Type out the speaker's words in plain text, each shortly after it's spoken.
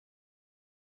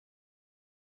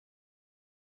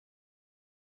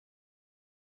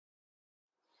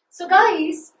So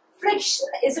guys, friction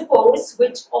is a force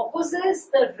which opposes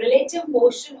the relative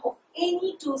motion of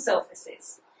any two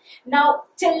surfaces. Now,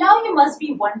 till now you must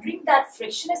be wondering that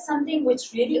friction is something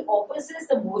which really opposes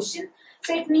the motion.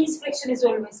 So it means friction is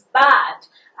always bad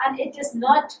and it is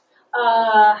not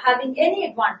having any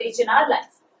advantage in our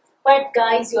life. But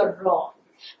guys, you're wrong.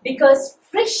 Because of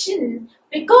friction,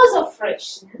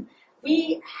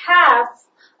 we have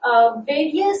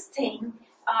various things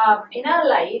in our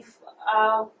life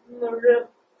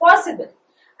possible,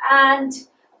 and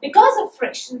because of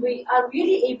friction we are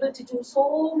really able to do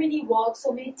so many work,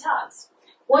 so many tasks.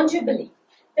 Won't you believe?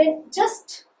 Then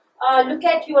just look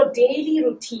at your daily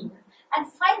routine and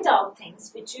find out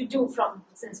things which you do from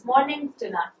since morning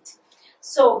to night.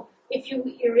 So if you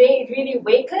really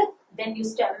wake up, then you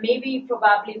start maybe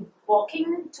probably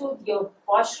walking to your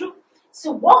washroom.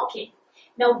 So walking.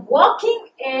 Now walking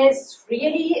is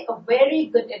really a very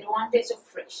good advantage of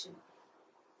friction.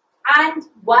 And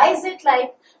why is it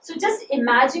like? So just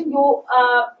imagine you're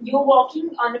walking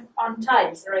on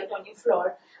tiles, right, on your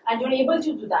floor, and you're able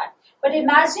to do that. But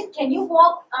imagine, can you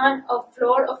walk on a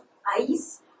floor of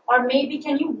ice, or maybe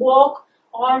can you walk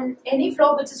on any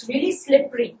floor which is really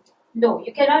slippery? No,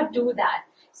 you cannot do that.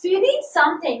 So you need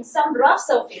some rough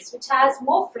surface which has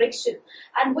more friction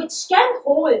and which can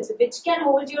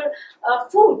hold your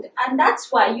food, and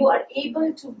that's why you are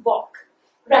able to walk,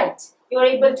 right? You're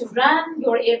able to run,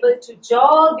 you're able to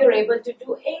jog, you're able to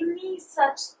do any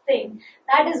such thing.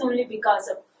 That is only because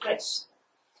of friction.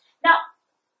 Now,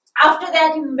 after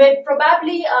that, you will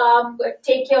probably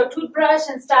take your toothbrush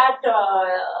and start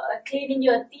cleaning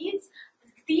your teeth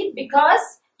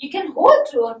because you can hold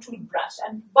to a toothbrush.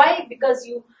 And why? Because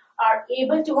you are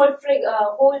able to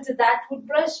hold that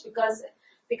toothbrush because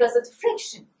of the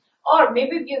friction. Or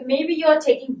maybe you're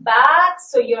taking bath,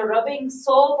 so you're rubbing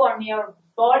soap on your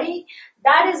body.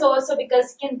 That is also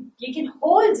because you can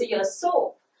hold your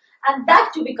soap, and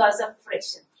that too because of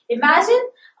friction. Imagine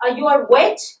you are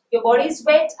wet, your body is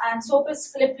wet and soap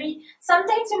is slippery.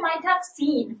 Sometimes you might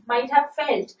have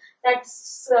felt that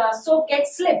soap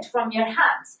gets slipped from your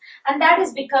hands, and that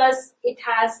is because it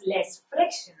has less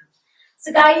friction.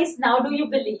 So guys, now do you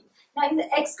believe? Now,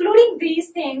 excluding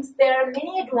these things, there are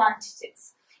many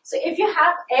advantages. So if you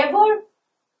have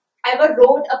ever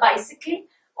rode a bicycle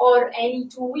or any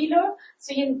two-wheeler,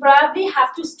 so you probably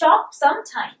have to stop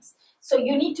sometimes. So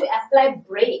you need to apply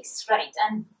brakes, right?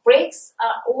 And brakes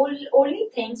are only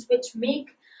things which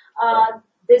make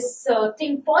this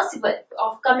thing possible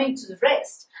of coming to the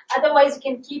rest. Otherwise, you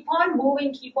can keep on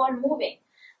moving.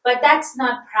 But that's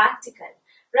not practical,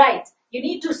 right? You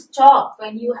need to stop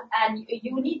you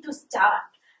need to start,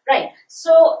 right?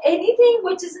 So anything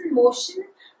which is in motion,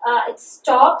 it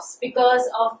stops because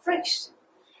of friction.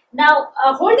 Now,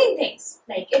 holding things,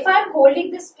 like if I'm holding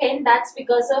this pen, that's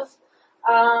because of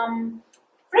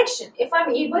friction. If I'm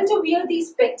able to wear these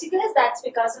spectacles, that's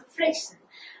because of friction.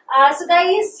 So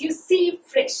guys, you see,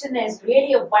 friction is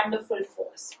really a wonderful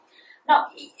force. Now,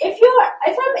 if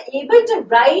I'm able to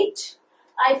write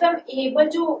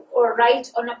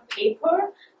on a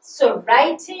paper, so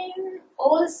writing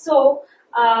also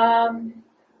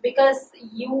because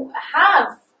you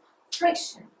have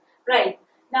friction, right?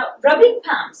 Now, rubbing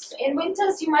palms. In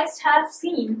winters, you must have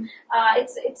seen,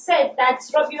 it's said that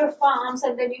rub your palms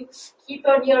and then you keep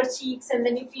on your cheeks and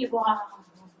then you feel, wow,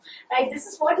 right? This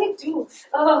is what you do.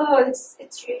 Oh,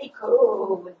 it's really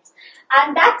cold.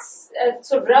 And that's,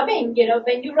 so rubbing,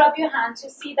 when you rub your hands, you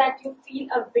see that you feel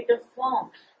a bit of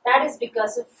warm. That is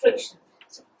because of friction.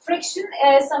 So friction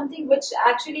is something which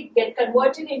actually get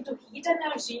converted into heat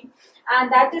energy, and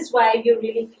that is why you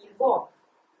really feel warm.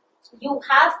 You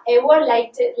have ever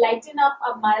lighten up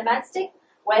a matchstick?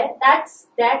 Well, that's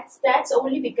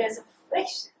only because of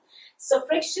friction. So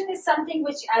friction is something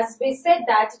which, as we said,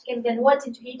 that it can convert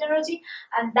into heat energy,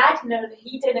 and that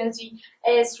heat energy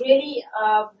is really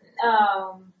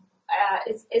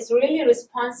is really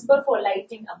responsible for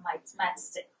lighting a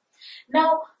matchstick.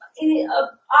 Now, even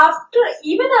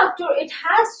after it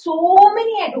has so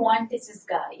many advantages,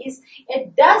 guys,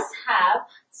 it does have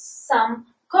some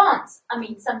cons.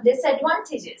 Some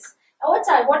disadvantages. Now,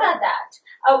 what are that?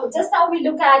 Just now we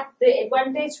look at the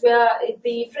advantage where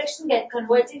the friction gets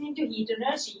converted into heat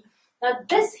energy. Now,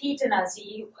 this heat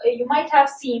energy, you might have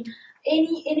seen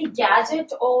any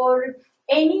gadget or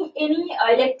any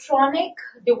electronic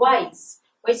device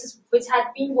which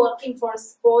had been working for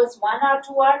suppose 1 or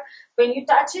 2 hours. When you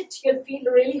touch it, you'll feel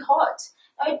really hot.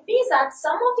 Now, it means that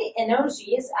some of the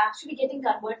energy is actually getting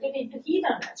converted into heat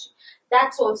energy.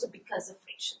 That's also because of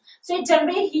friction. So it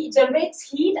generates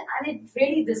heat and it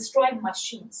really destroys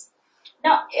machines.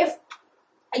 Now, if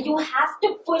you have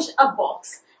to push a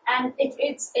box and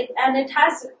it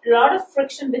has a lot of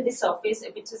friction with the surface,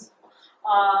 which is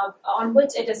on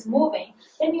which it is moving,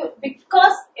 then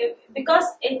because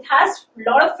it has a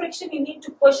lot of friction, you need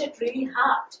to push it really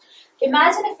hard.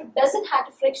 Imagine if it doesn't have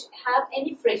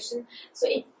any friction, so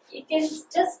it can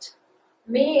just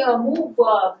move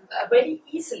very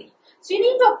easily. So you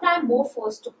need to apply more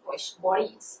force to push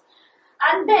bodies.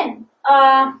 And then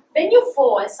when you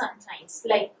fall sometimes,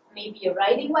 like maybe you're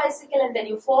riding bicycle and then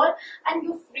you fall and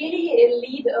you really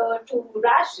lead to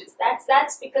rashes.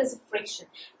 That's because of friction,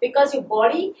 because your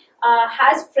body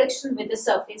has friction with the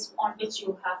surface on which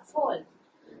you have fallen.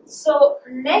 So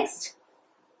next,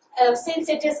 since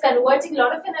it is converting a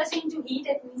lot of energy into heat,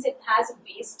 it means it has a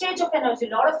wastage of energy,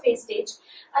 a lot of wastage,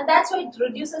 and that's why it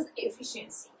reduces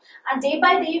efficiency. And day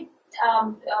by day,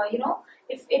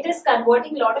 if it is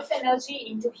converting a lot of energy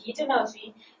into heat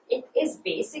energy, it is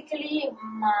basically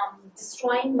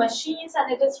destroying machines,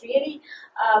 and it is really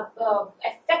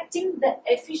affecting the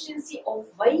efficiency of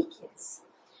vehicles.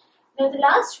 Now the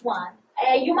last one,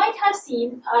 you might have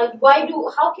seen,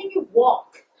 how can you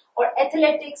walk? Or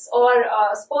athletics or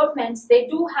sportmen, they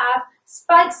do have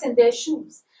spikes in their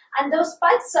shoes, and those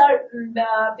spikes are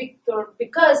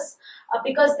because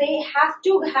they have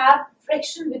to have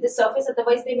friction with the surface,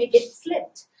 otherwise they may get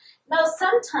slipped. Now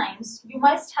sometimes you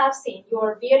must have seen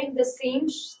you're wearing the same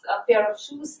pair of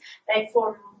shoes like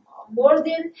for more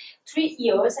than 3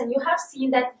 years, and you have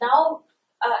seen that now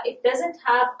it doesn't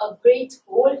have a great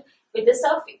hold with the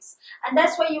surface, and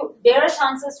that's why there are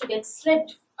chances to get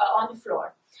slipped on the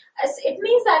floor. It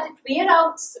means that it wear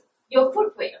out your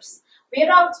footwears.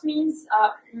 Wear out means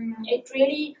it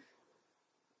really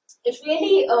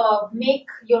make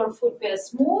your footwear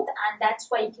smooth, and that's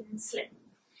why you can slip.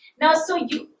 Now,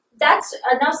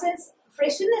 now since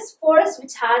friction is force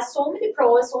which has so many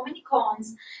pros, so many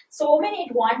cons, so many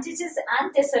advantages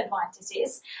and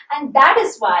disadvantages, and that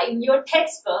is why in your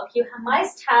textbook you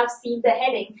must have seen the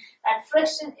heading that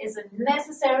friction is a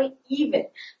necessary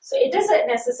evil. So it is a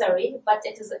necessary, but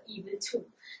it is an evil too.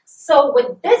 So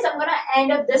with this, I'm gonna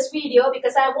end up this video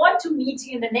because I want to meet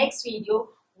you in the next video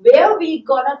where we're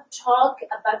gonna talk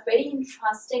about very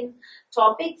interesting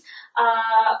topic.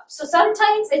 So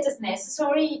sometimes it is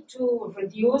necessary to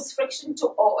reduce friction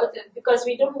because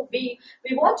we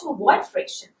want to avoid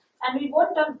friction, and we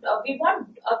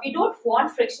don't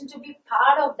want friction to be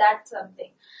part of that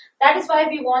something. That is why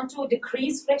we want to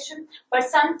decrease friction, but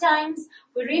sometimes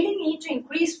we really need to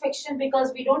increase friction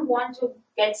because we don't want to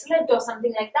get slipped or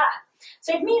something like that.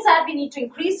 So it means that we need to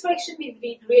increase friction,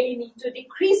 we really need to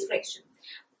decrease friction.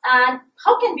 And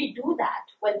how can we do that?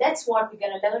 Well, that's what we're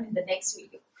going to learn in the next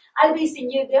video. I'll be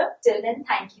seeing you there. Till then,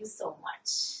 thank you so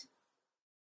much.